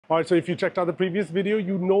All right, so if you checked out the previous video,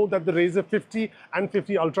 you know that the Razr 50 and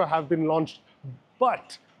 50 Ultra have been launched.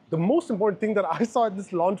 But the most important thing that I saw at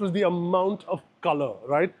this launch was the amount of color,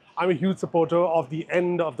 right? I'm a huge supporter of the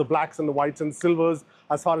end of the blacks and the whites and silvers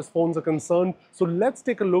as far as phones are concerned. So let's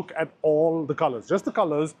take a look at all the colors, just the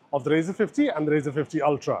colors of the Razr 50 and the Razr 50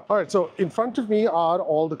 Ultra. All right, so in front of me are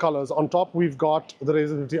all the colors. On top, we've got the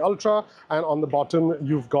Razr 50 Ultra, and on the bottom,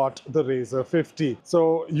 you've got the Razr 50.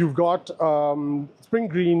 So you've got spring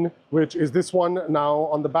green, which is this one. Now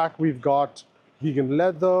on the back, we've got vegan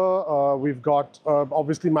leather. We've got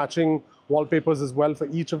obviously matching wallpapers as well for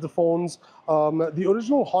each of the phones. The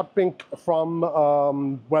original hot pink from,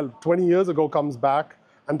 well, 20 years ago comes back,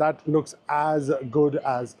 and that looks as good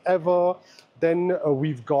as ever. Then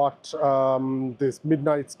we've got this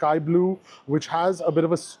midnight sky blue, which has a bit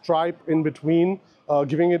of a stripe in between,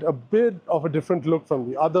 giving it a bit of a different look from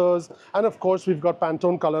the others. And of course, we've got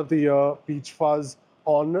Pantone Color of the Year Peach Fuzz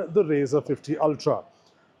on the Razr 50 Ultra.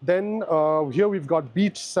 Then here we've got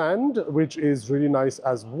beach sand, which is really nice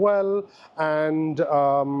as well. And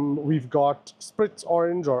we've got spritz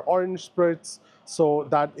orange or orange spritz. So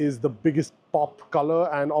that is the biggest pop color.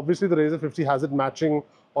 And obviously the Razr 50 has it matching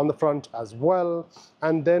on the front as well.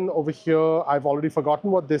 And then over here, I've already forgotten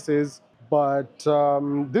what this is. But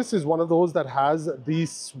this is one of those that has the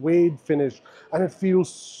suede finish, and it feels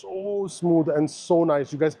so smooth and so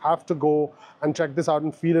nice. You guys have to go and check this out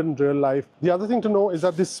and feel it in real life. The other thing to know is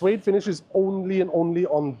that this suede finish is only and only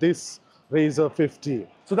on this Razr 50.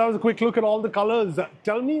 So that was a quick look at all the colors.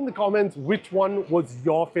 Tell me in the comments which one was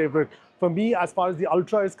your favorite. For me, as far as the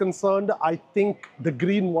Ultra is concerned, I think the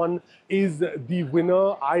green one is the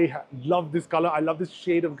winner. I love this color. I love this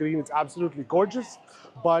shade of green. It's absolutely gorgeous.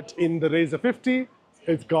 But in the Razr 50,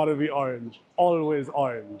 it's gotta be orange. Always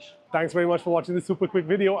orange. Thanks very much for watching this super quick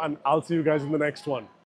video, and I'll see you guys in the next one.